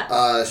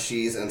that?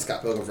 She's in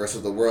Scott Pilgrim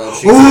vs. the World.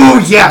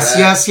 Oh, yes.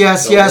 I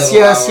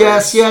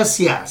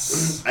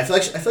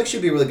feel like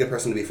she'd be a really good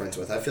person to be friends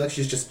with. I feel like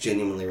she's just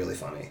genuinely really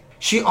funny.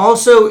 She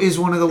also is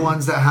one of the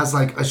ones that has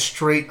a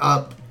straight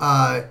up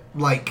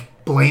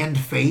bland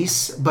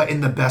face, but in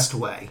the best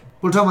way.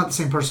 We're talking about the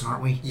same person,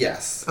 aren't we?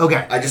 Yes.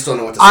 Okay. I just don't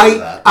know what to say to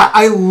that.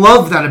 I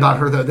love that about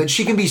her, though, that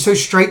she can be so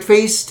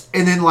straight-faced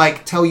and then,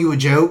 tell you a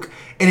joke,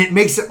 and it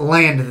makes it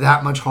land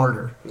that much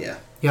harder. Yeah.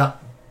 Yeah.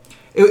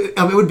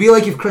 It would be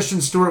like if Kristen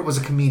Stewart was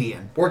a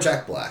comedian. Or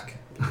Jack Black.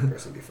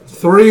 Person to be friends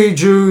with. 3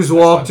 Jews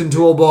walked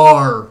into a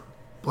bar.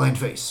 Bland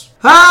face.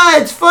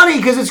 It's funny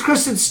because it's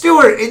Kristen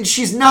Stewart, and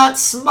she's not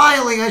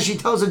smiling as she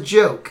tells a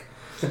joke.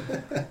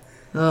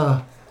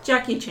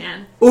 Jackie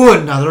Chan. Ooh,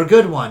 another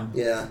good one.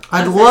 Yeah.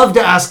 I'd love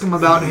to ask him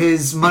about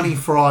his money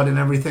fraud and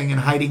everything and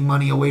hiding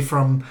money away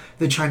from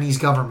the Chinese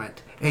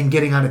government and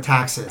getting out of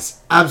taxes.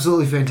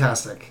 Absolutely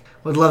fantastic.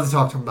 Would love to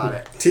talk to him about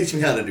it. Teach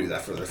me how to do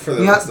that for the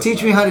rest of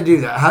teach me how to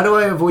do that. How do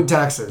I avoid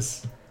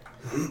taxes?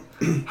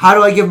 How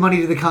do I give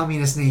money to the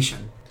communist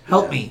nation?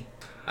 Help me.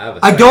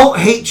 I don't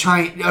hate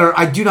China, or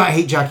I do not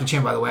hate Jackie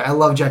Chan. By the way, I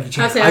love Jackie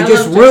Chan.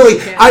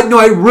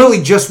 I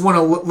really just want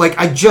to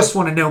I just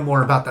want to know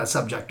more about that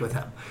subject with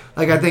him.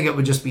 I think it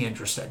would just be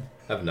interesting.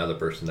 I have another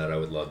person that I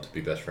would love to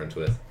be best friends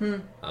with.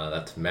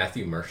 That's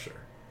Matthew Mercer.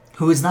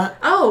 Who is that?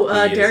 Oh,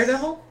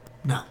 Daredevil?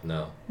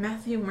 No.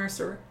 Matthew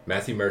Mercer.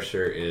 Matthew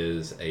Mercer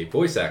is a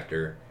voice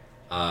actor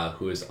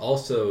who is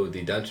also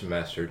the dungeon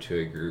master to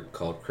a group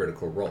called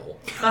Critical Role.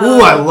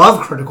 Ooh, I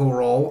love Critical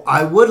Role.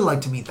 I would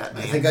like to meet that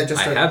man.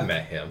 I have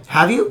met him.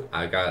 Have you?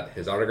 I got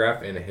his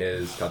autograph in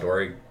his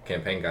Tal'Dorei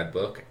campaign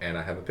guidebook, and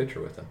I have a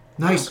picture with him.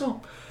 Nice. Oh,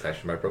 cool. It's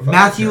actually my profile.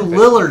 Matthew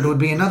Lillard would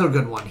be another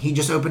good one. He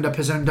just opened up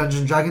his own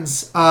Dungeons &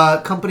 Dragons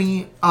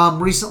company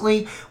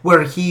recently,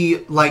 where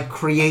he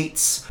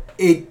creates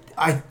it.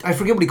 I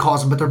forget what he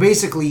calls them, but they're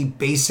basically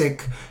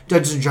basic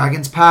Dungeons &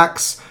 Dragons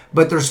packs,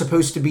 but they're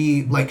supposed to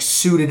be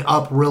suited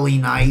up really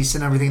nice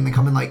and everything. They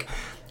come in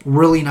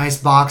really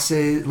nice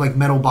boxes,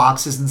 metal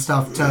boxes and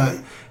stuff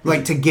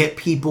to get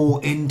people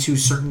into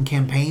certain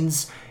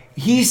campaigns.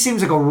 He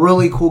seems like a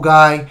really cool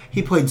guy.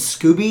 He played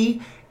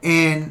Scooby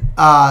in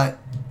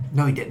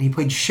no, he didn't. He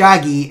played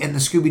Shaggy in the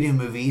Scooby-Doo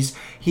movies.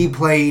 He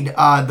played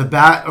the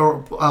Bat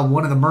or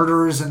one of the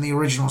murderers in the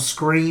original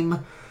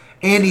Scream.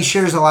 And he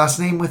shares a last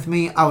name with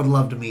me. I would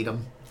love to meet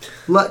him.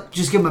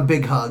 Just give him a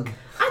big hug.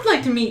 I'd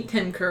like to meet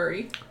Tim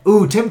Curry.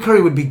 Ooh, Tim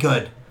Curry would be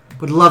good.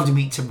 Would love to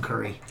meet Tim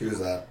Curry. Who's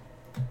that?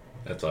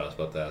 That's what I was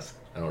about to ask.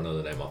 I don't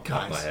know the name off the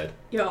top of my head.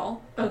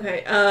 Y'all.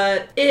 Okay.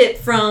 It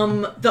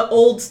from the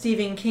old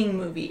Stephen King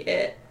movie,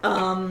 It.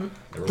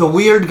 The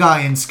weird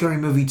guy in Scary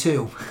Movie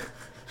 2.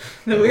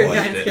 The weird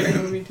guy in Scary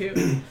Movie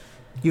 2.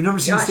 You've never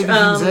seen Stephen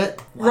King's It?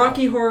 Wow.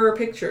 Rocky Horror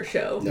Picture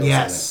Show.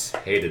 Yes.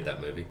 Hated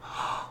that movie.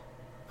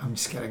 I'm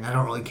just kidding. I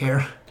don't really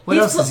care. What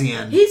else is he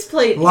in? He's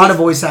played a lot of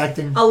voice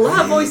acting. A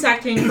lot of voice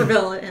acting for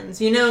villains.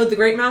 You know, The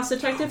Great Mouse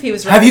Detective? He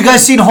was. Have you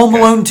guys seen Home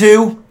Alone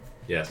 2?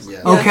 Yes.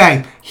 Yeah.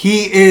 Okay.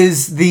 He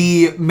is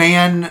the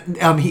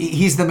man.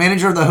 He's the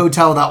manager of the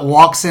hotel that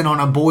walks in on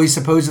a boy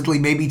supposedly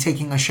maybe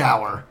taking a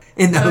shower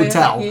in the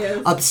hotel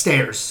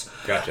upstairs.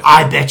 Gotcha.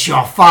 I bet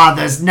your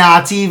father's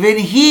not even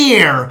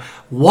here.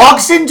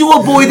 Walks into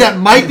a boy that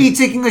might be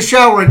taking a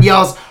shower and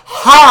yells,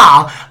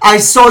 "Ha! I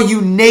saw you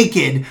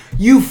naked.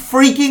 You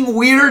freaking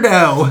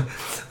weirdo."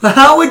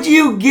 How would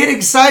you get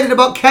excited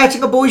about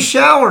catching a boy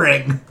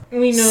showering?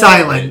 We know.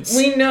 Silence.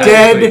 We know.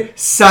 Dead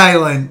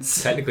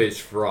silence. Technically, it's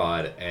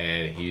fraud,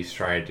 and he's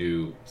trying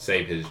to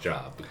save his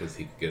job because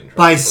he could get in trouble.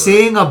 By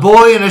seeing a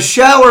boy in a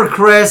shower,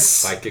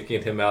 Chris. By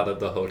kicking him out of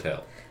the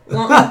hotel.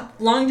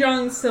 Long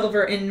John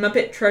Silver in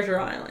Muppet Treasure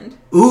Island.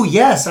 Ooh,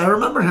 yes. I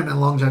remember him in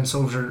Long John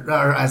Silver,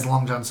 or as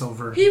Long John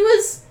Silver. He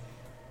was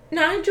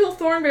Nigel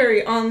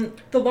Thornberry on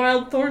The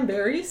Wild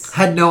Thornberrys.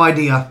 Had no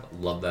idea.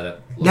 Love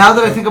that. Now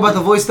that I think about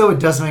the voice, though, it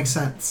does make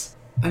sense.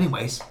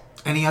 Anyways,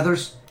 any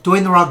others?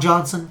 Dwayne The Rock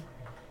Johnson?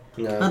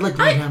 No. I'd like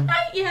to meet him.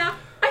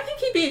 I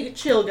think he'd be a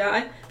chill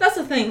guy. That's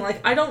the thing.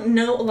 Like, I don't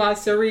know a lot of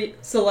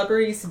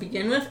celebrities to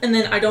begin with, and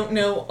then I don't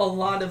know a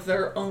lot of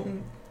their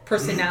own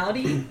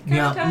personality.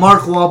 Yeah,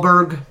 Mark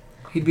Wahlberg.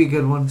 He'd be a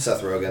good one.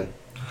 Seth Rogen.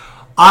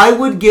 I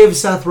would give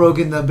Seth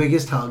Rogen the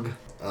biggest hug.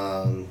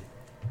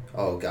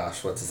 Oh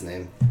gosh, what's his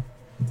name?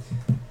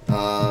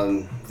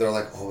 They're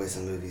like always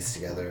in movies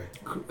together.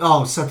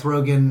 Oh, Seth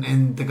Rogen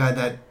and the guy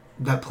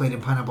that played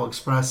in Pineapple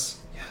Express.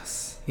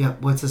 Yes. Yeah,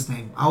 what's his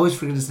name? I always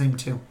forget his name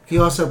too. He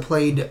also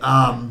played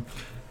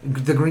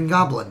the Green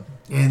Goblin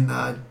in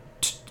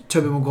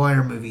Tobey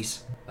Maguire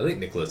movies. I think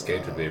Nicolas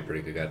Cage would be a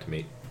pretty good guy to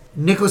meet.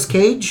 Nicolas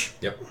Cage?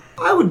 Yep.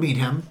 I would meet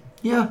him.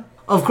 Yeah.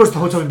 Of course, the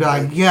whole time would be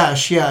like,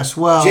 yes,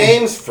 well...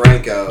 James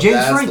Franco.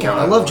 James Franco.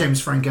 I love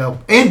James Franco.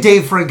 And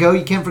Dave Franco.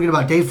 You can't forget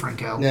about Dave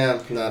Franco. Yeah,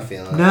 not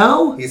feeling that.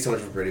 No? He's too much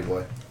of a pretty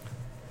boy.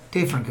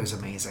 Dave Franco's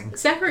amazing.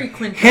 Zachary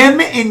Quinto. Him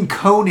and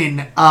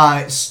Conan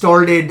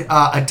started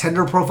a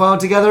Tinder profile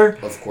together.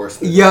 Of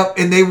course. Yep,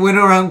 and they went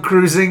around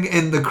cruising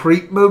in the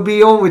Creep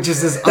Mobile, which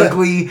is this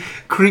ugly,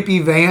 creepy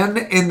van,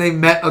 and they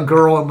met a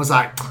girl and was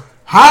like,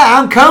 "Hi,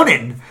 I'm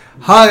Conan.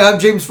 Hi, I'm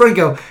James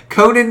Franco."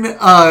 Conan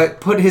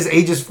put his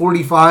age as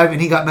 45,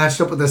 and he got matched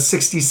up with a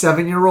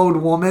 67-year-old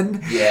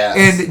woman. Yes.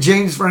 And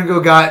James Franco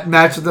got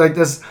matched with like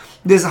this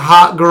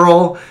hot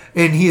girl,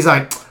 and he's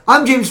like,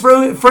 "I'm James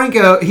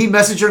Franco." He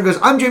messaged her and goes,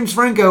 "I'm James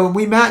Franco, and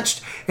we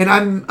matched, and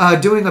I'm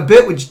doing a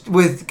bit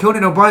with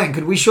Conan O'Brien.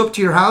 Could we show up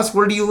to your house?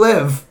 Where do you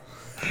live?"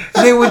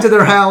 And they went to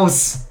their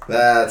house.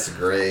 That's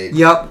great.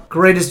 Yep,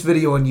 greatest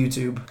video on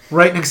YouTube.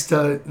 Right next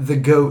to the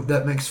goat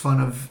that makes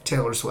fun of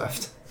Taylor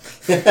Swift.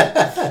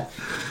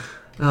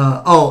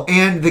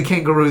 And the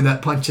kangaroo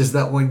that punches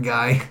that one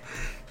guy.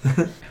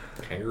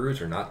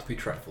 Kangaroos are not to be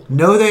trifled with.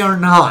 No, they are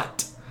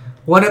not.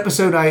 One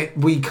episode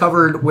we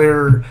covered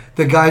where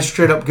the guy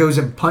straight up goes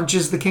and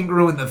punches the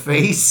kangaroo in the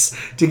face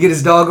to get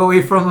his dog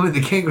away from him, and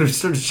the kangaroo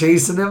starts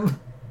chasing him.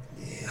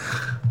 Yeah.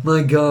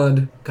 My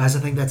God. Guys, I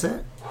think that's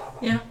it.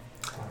 Yeah.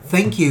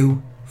 Thank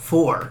you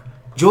for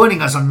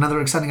joining us on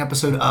another exciting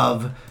episode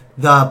of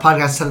the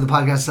podcast, set of the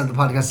podcast, set of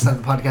the podcast, set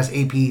of the podcast,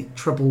 AP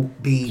Triple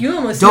B. You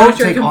almost Don't knocked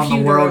your take on the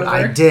computer world. over.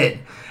 I did.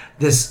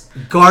 This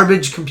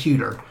garbage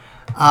computer.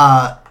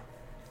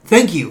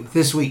 Thank you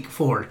this week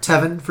for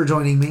Tevin for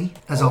joining me,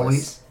 as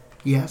always.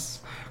 Yes.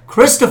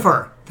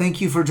 Christopher,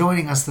 thank you for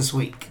joining us this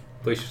week.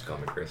 Please just call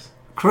me Chris.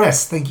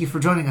 Chris, thank you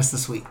for joining us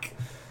this week.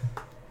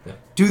 Yeah.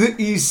 Do the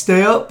E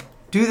step.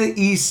 Do the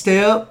E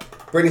step.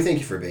 Brittany, thank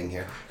you for being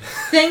here.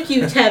 Thank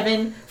you,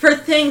 Tevin, for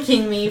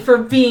thanking me for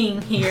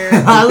being here.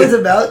 I was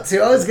about to.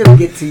 I was going to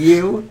get to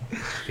you.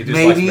 He just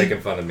Maybe. likes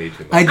making fun of me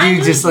too much. I do I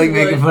knew just you like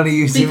making would, fun of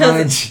you too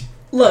because- much.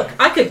 Look,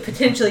 I could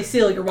potentially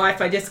steal your wife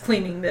by just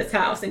cleaning this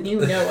house, and you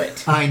know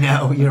it. I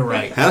know, you're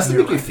right. How does it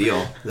You're make you right.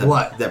 feel that,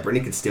 What? that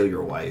Brittany could steal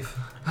your wife?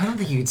 I don't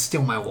think you could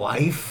steal my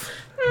wife.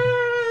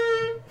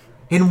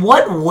 In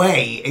what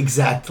way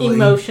exactly?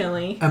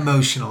 Emotionally.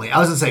 Emotionally. I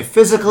was going to say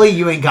physically,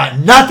 you ain't got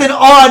nothing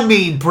on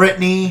me,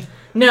 Brittany.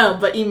 No,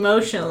 but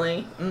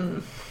emotionally.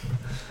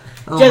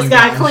 Oh Just my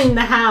gotta gosh. clean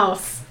the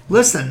house.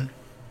 Listen,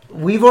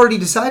 we've already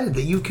decided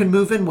that you can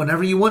move in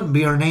whenever you want and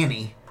be our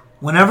nanny.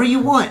 Whenever you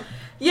want.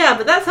 Yeah,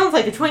 but that sounds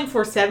like a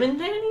 24/7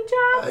 nanny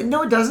job.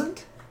 No, it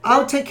doesn't.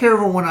 I'll take care of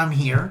her when I'm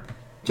here.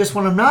 Just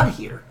when I'm not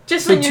here.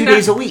 Just so when you're 2 not-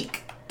 days a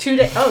week. 2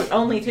 days. Oh,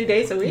 only 2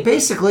 days a week?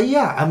 Basically,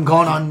 yeah. I'm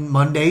gone on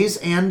Mondays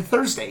and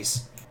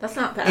Thursdays. That's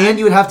not bad. And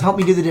you would have to help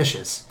me do the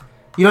dishes.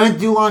 You don't have to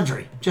do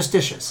laundry. Just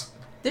dishes.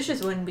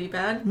 Dishes wouldn't be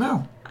bad.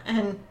 No.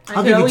 And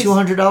I'll give you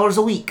 $200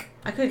 a week.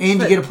 I could And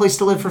put, you get a place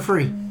to live for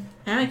free.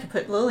 And I could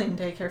put Lily in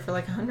daycare for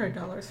like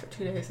 $100 for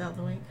 2 days out of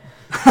the week.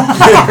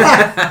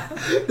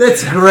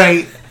 That's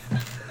great.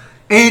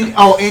 And you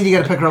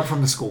got to pick her up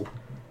from the school.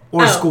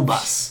 Or Oh. school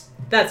bus.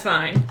 That's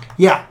fine.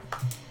 Yeah.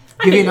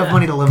 I Give you could do enough that.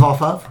 money to live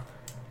off of.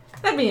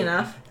 That'd be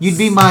enough. You'd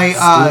be my...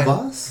 School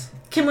bus?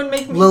 Kim would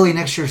make me. Lily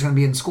next year is going to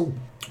be in school.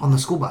 On the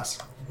school bus.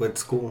 What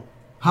school?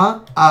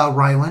 Huh?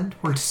 Ryland.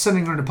 We're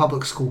sending her to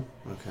public school.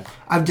 Okay.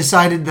 I've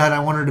decided that I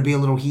want her to be a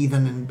little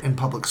heathen in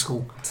public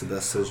school. It's the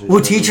best decision. We'll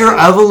you've teach ever her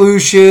made.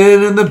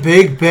 evolution and the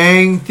Big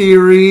Bang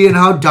Theory and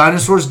how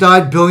dinosaurs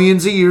died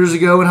billions of years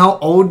ago and how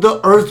old the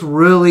Earth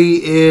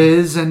really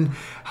is and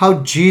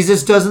how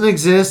Jesus doesn't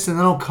exist, and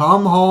then I'll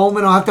come home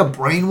and I'll have to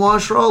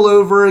brainwash her all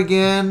over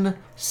again.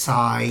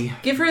 Sigh.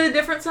 Give her the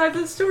different sides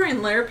of the story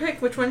and let her pick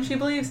which one she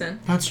believes in.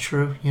 That's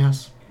true,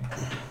 yes.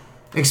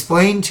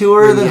 Explain to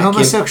her that Yeah,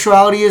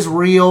 homosexuality is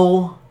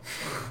real.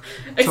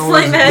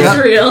 Explain that yeah.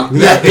 it's real.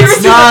 Yeah, Here's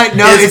it's not.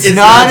 No, It's- it's, it's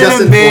not, not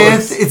just a in myth.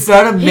 quotes. It's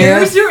not a myth.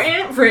 Here's your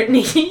Aunt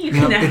Brittany. You No,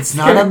 can ask it's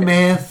not her. a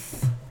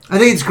myth. I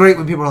think it's great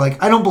when people are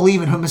like, "I don't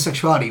believe in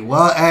homosexuality."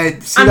 Well,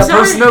 see I'm that sorry.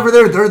 person over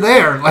there? They're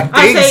there. Like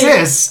I they say-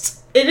 exist.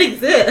 It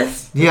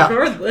exists. Yeah.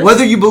 Regardless.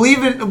 Whether you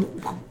believe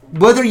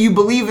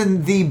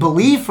in the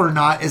belief or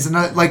not is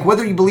not like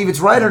whether you believe it's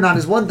right or not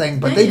is one thing,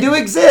 but they do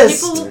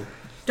exist. People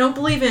don't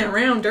believe in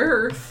round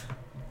Earth.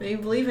 They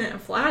believe in a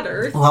flat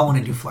Earth. Well, I want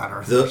to do flat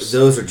earthers.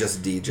 Those are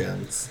just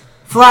degens.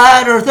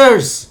 Flat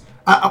earthers.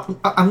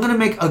 I'm gonna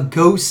make a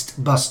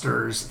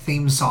Ghostbusters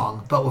theme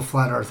song, but with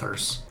flat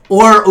earthers.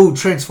 Or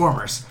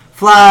Transformers.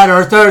 Flat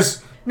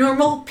earthers.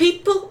 Normal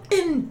people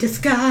in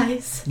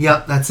disguise.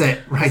 Yep, that's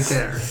it, right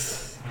there.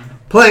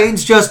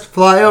 Planes just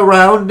fly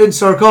around in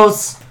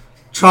circles,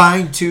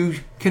 trying to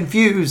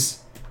confuse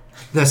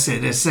the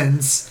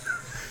citizens.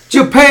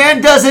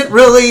 Japan doesn't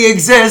really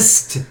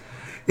exist.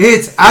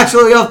 It's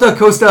actually off the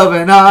coast of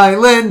an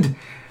island.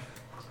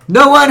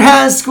 No one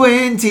has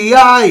squinty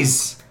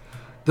eyes.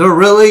 They're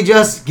really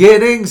just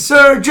getting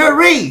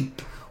surgery.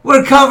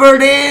 We're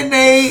covered in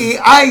an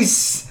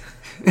ice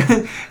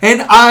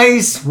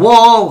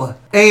wall.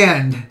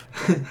 And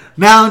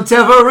Mount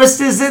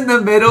Everest is in the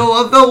middle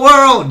of the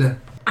world.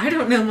 I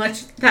don't know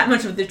that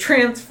much of the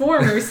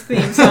Transformers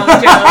theme song,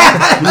 Joe.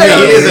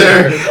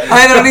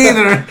 I don't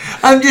either.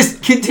 I'm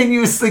just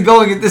continuously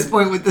going at this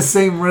point with the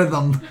same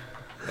rhythm.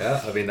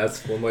 Yeah, I mean,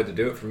 that's one way to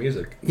do it for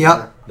music.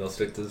 Yep. They'll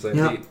stick to the same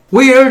beat.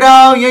 Weird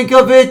Al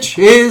Yankovic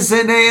is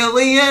an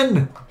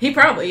alien. He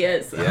probably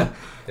is, though.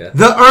 Yeah.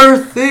 The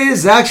Earth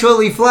is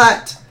actually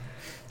flat.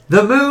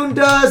 The moon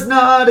does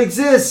not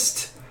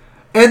exist.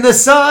 And the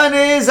sun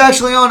is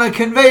actually on a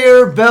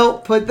conveyor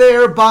belt put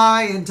there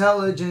by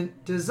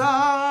intelligent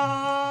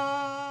design.